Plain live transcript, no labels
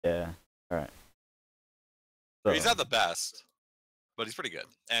Yeah. All right. He's not the best, but he's pretty good.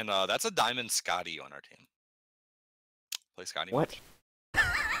 And that's a Diamond Scotty on our team. Play Scotty What? much?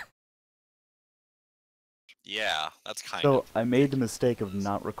 Yeah, that's kind So of. I made the mistake of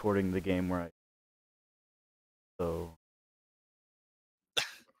not recording the game where I. So.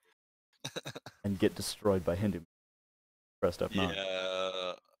 And get destroyed by Hindu. Pressed F9.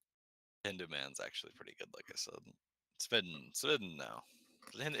 Yeah, Hindu Man's actually pretty good. Like I said, Spin now.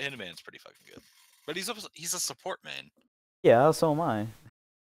 Hindu Man's pretty fucking good, but he's a support main. Yeah, so am I.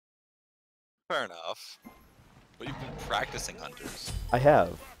 Fair enough. But you've been practicing hunters. I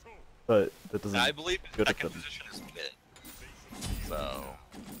have, but that doesn't. And I believe good the at second them. position is mid. So.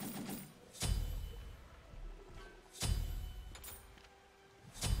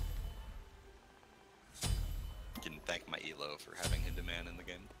 I can thank my elo for having Hindu Man in the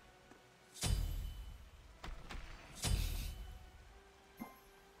game.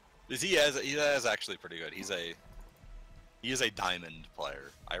 He is actually pretty good. He is a diamond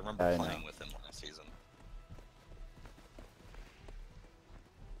player. I remember playing with him last season.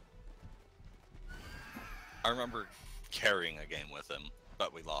 I remember carrying a game with him,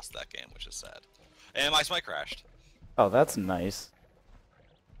 but we lost that game, which is sad. And my smite crashed. Oh, that's nice.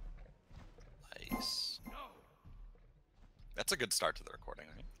 Nice. That's a good start to the recording,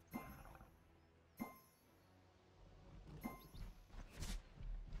 right?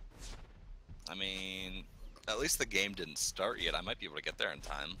 I mean, at least the game didn't start yet. I might be able to get there in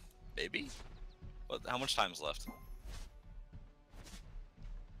time. Maybe? But how much time's left?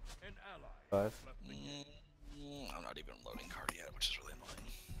 5. I'm not even loading card yet, which is really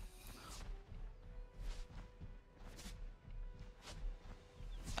annoying.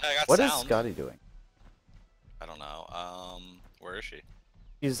 I got What sound. is Scotty doing? I don't know. Where is she?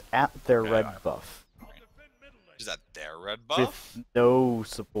 She's at their red buff. She's at their red buff? With no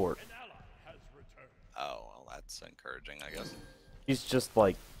support. Oh, well, that's encouraging, I guess. She's just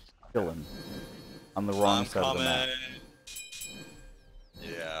like chilling on the wrong side of the map.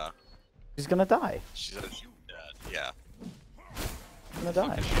 Yeah. She's gonna die. She's dead. Yeah. She's gonna die.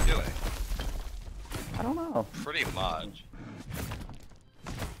 What is she doing? I don't know. Pretty much.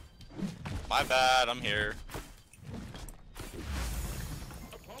 My bad, I'm here.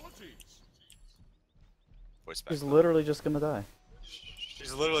 Voice back She's up. literally just gonna die.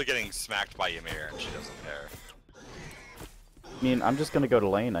 She's literally getting smacked by Ymir and she doesn't care. I mean, I'm just gonna go to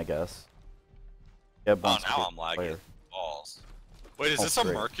lane, I guess. Yeah, Oh, now I'm lagging. Balls. Wait, is this a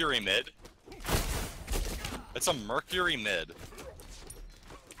Mercury mid? It's a Mercury mid.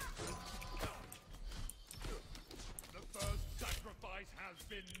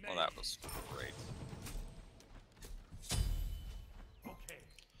 Well, that was great.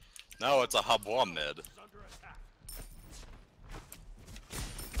 No, it's a Habwa mid.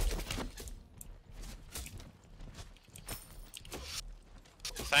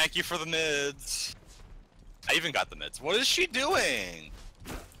 Thank you for the mids. I even got the mids. What is she doing?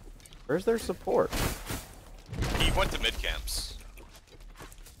 Where's their support? He went to mid camps.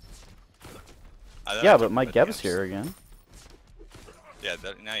 Yeah, but my Geb's here again. Yeah,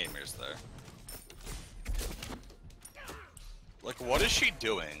 now Ymir's there. Like, what is she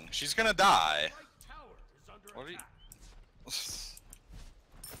doing? She's gonna die. What are you... It's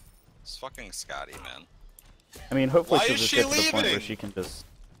fucking Scotty, man. I mean, hopefully Why she'll is just she get to the point where leaving? she can just...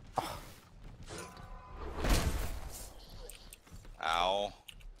 Ow.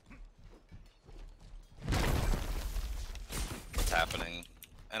 What's happening?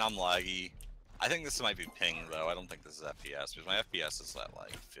 And I'm laggy. I think this might be ping, though. I don't think this is FPS, because my FPS is at,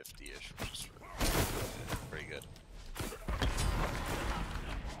 like, 50-ish, which is pretty good.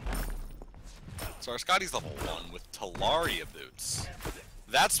 So our Scotty's level 1 with Talaria boots.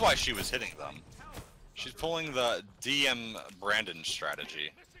 That's why she was hitting them. She's pulling the DM Brandon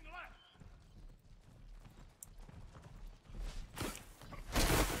strategy.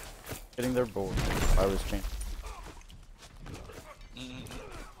 Getting their board. I was changing.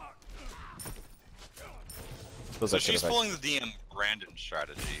 So she's pulling the DM Brandon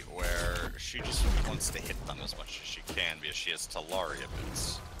strategy, where she just wants to hit them as much as she can because she has Talaria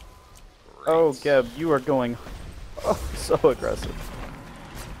boots. Great. Oh, Geb, you are going so aggressive.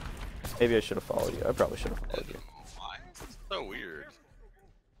 Maybe I should have followed you. I probably should have followed you. Why? It's so weird.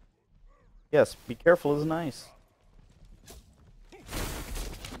 Yes, be careful is nice.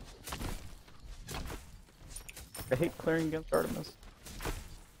 I hate clearing against Artemis.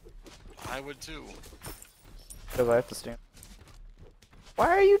 I would too. Because I have to stand. Why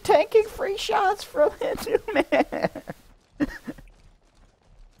are you tanking free shots from Hindu Man?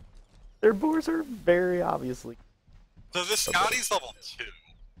 Their boars are very obviously. So this Scotty's level 2.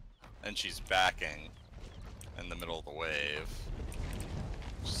 and she's backing in the middle of the wave.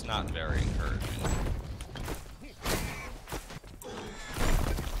 Which is not very encouraging.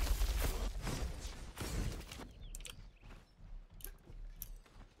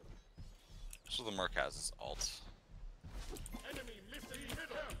 So the Merc has his ult.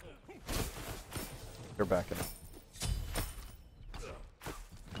 You're backing.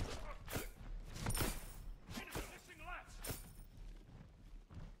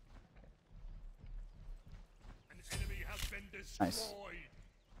 Nice.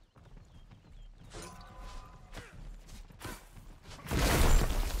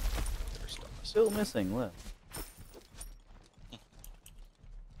 Still missing left.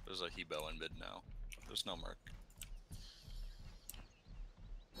 There's a Hebo in mid now. There's no Merc.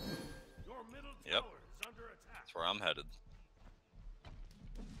 Yep. That's where I'm headed.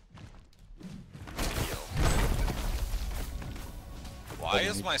 Why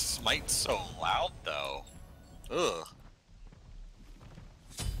is my smite so loud though? Ugh.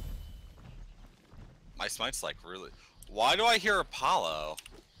 My smite's like really. Why do I hear Apollo?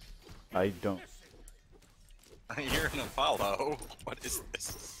 I don't. I hear an Apollo. What is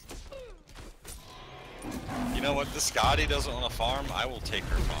this? You know what? This Scotty doesn't want to farm. I will take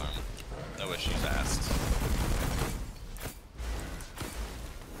her farm. No issues asked.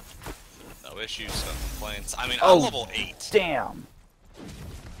 No issues, no complaints. I mean, I'm level 8. Damn.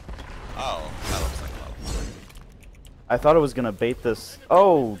 Oh, that looks like level. I thought it was gonna bait this.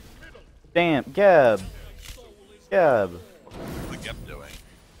 Oh, damn, Geb. Geb. What's the Geb doing?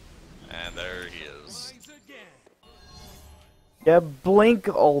 And there he is. Geb blink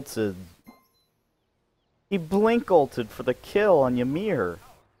ulted. He blink ulted for the kill on Ymir.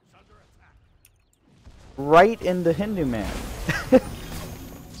 Right into Hindu Man.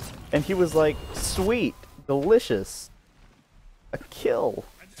 And he was like, sweet, delicious. A kill.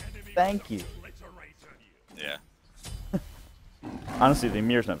 Thank you. Yeah. Honestly, the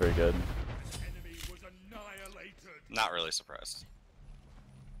Ymir's not very good. Not really surprised.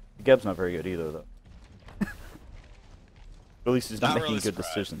 Geb's not very good either, though. At least he's not making really good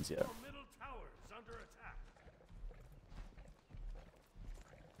surprised. decisions yet.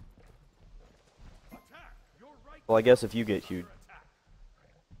 Well, I guess if you get huge.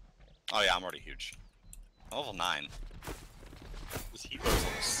 Oh yeah, I'm already huge. I'm level 9. This Hebo's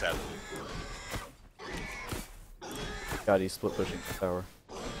level 7. God, he's split pushing the tower.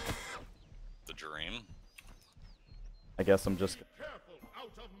 The dream. I guess I'm just.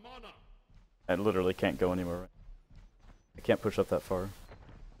 I literally can't go anywhere. I can't push up that far.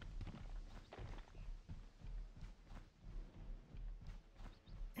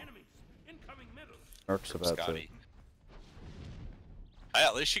 Merc's about to. Scotty. Hey,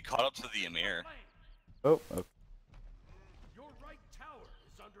 at least she caught up to the Ymir. Oh, okay.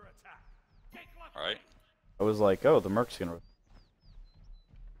 Alright. I was like, oh, the Merc's gonna.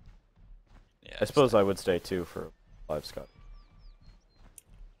 Yeah, I suppose I would stay too for live Scott.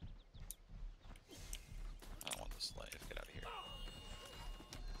 I don't want this slave. Get out of here.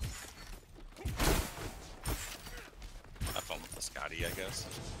 Have fun with the Scotty, I guess.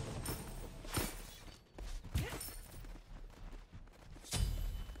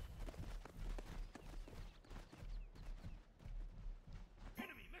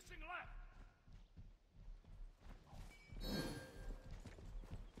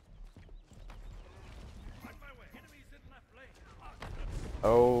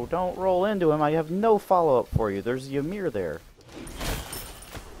 Oh, don't roll into him. I have no follow-up for you. There's Ymir there.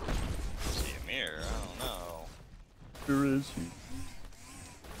 Is he Ymir? I don't know. Where is he?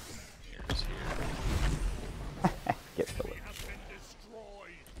 Ymir's here. Get killed.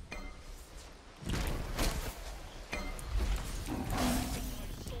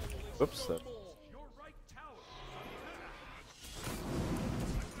 Whoops.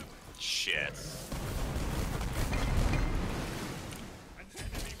 Shit.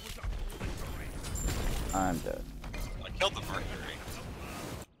 I'm dead. I killed the Mercury.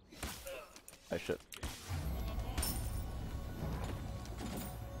 I should.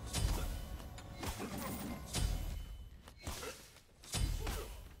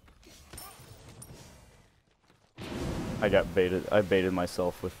 I got baited. I baited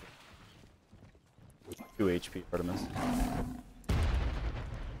myself with 2 HP Artemis.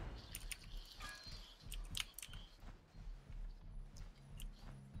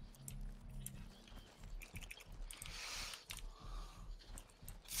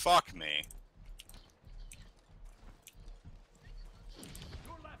 Fuck me.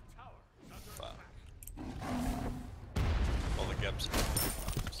 Fuck. Well, the Geb's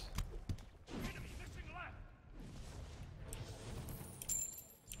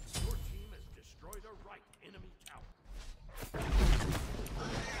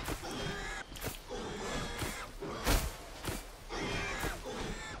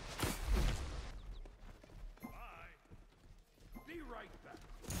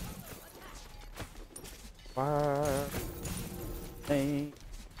Hey,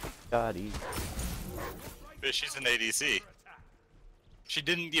 Scotty. She's an ADC. She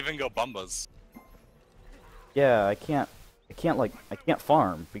didn't even go Bumbas. Yeah, I can't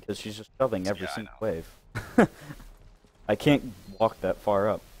farm because she's just shoving every single wave. I can't walk that far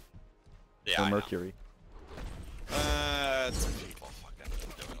up. Yeah, Mercury. It's people fucking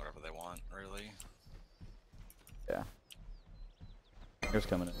doing whatever they want, really. Yeah. Here's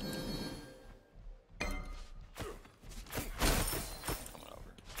coming in. Coming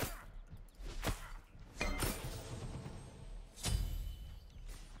over.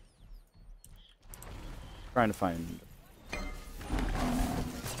 Trying to find.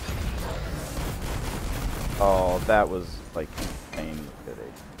 Oh, that was like insane good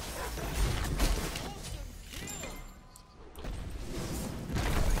aid.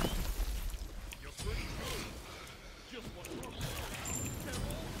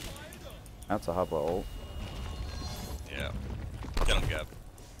 That's a hop ult. Yeah. Get him, Gab.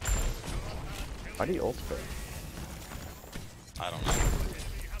 Why do you ult for? I don't know.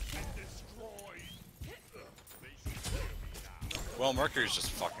 Well, Mercury's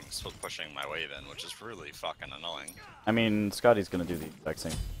just fucking pushing my wave in, which is really fucking annoying. I mean, Scotty's gonna do the exact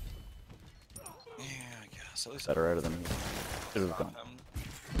same. Yeah, I guess. At least Better out of than me. Should have gone.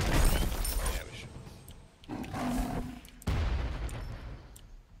 Yeah, we should.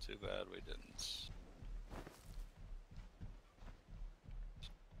 Too bad we didn't.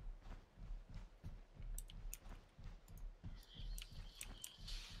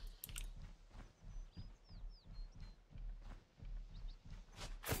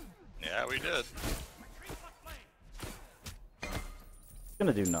 Yeah, we did. It's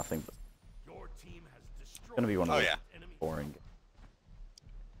gonna do nothing, but it's gonna be one of those boring.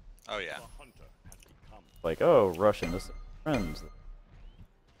 Oh yeah. Like, oh, rush into some friends.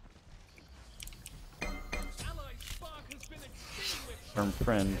 From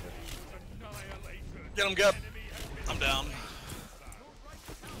friend. Get him, Gab. I'm down.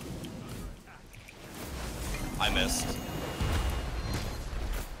 I missed.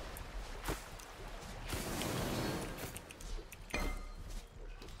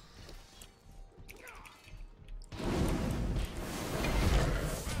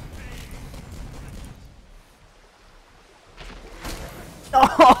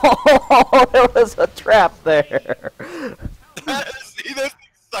 Oh, there was a trap there. See, this thing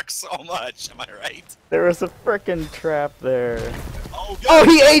sucks so much. Am I right? There was a frickin' trap there. Oh, oh,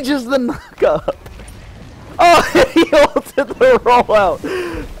 he ages the knockup. Oh, he ulted the rollout.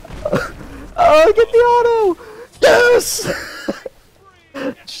 Oh, get the auto. Yes.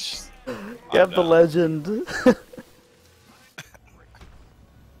 Get the legend.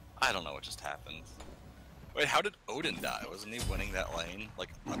 I don't know what just happened. Wait, how did Odin die? Wasn't he winning that lane? Like,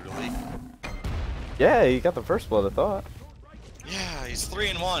 utterly? Yeah, he got the first blood, I thought. Yeah, he's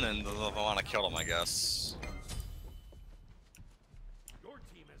 3-1 and the Levana killed him, I guess. Your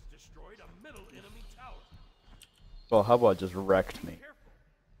team has destroyed a middle enemy tower. Well, Hubba just wrecked me.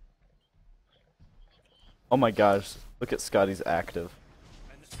 Oh my gosh, look at Scotty's active.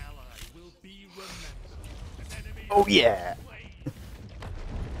 An ally will be remembered. An enemy Oh yeah!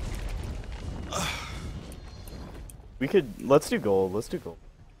 We could, let's do gold, let's do gold.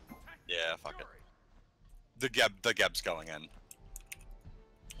 Yeah, fuck it. The Geb's going in.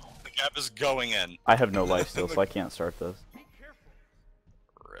 The Geb is going in. I have no life steal, so I can't start this. Be careful.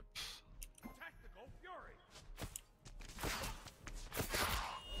 Rip. Tactical fury.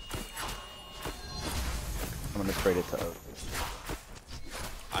 I'm gonna trade it to Oak.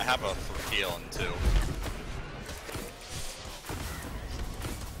 I have a heal in 2.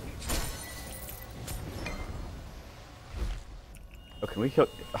 Oh, can we kill?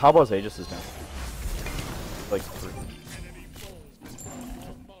 How about Aegis is down? Like 3.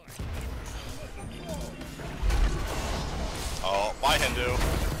 Oh, bye Hindu.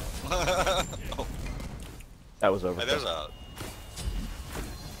 Oh. That was over. Hey, there's a...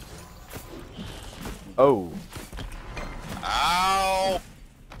 Oh. Ow!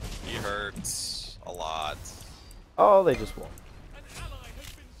 He hurts a lot. Oh, they just won. An ally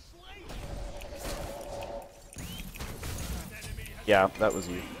has been slain. Yeah, that was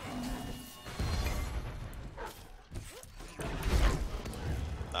you.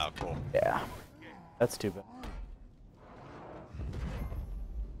 Oh, cool. Yeah. That's too bad.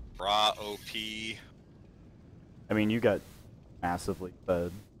 Raw OP. I mean, you got massively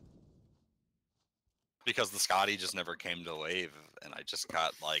fed. Because the Scotty just never came to wave, and I just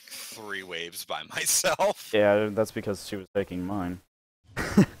got like 3 waves by myself. Yeah, that's because she was taking mine.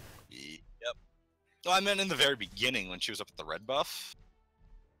 Yep. No, I meant in the very beginning when she was up at the red buff.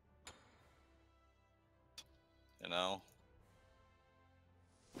 You know?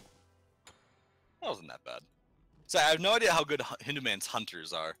 That wasn't that bad. So I have no idea how good Hinduman's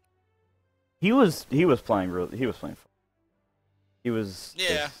hunters are. He was playing fine. He was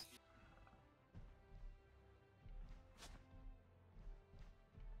Yeah.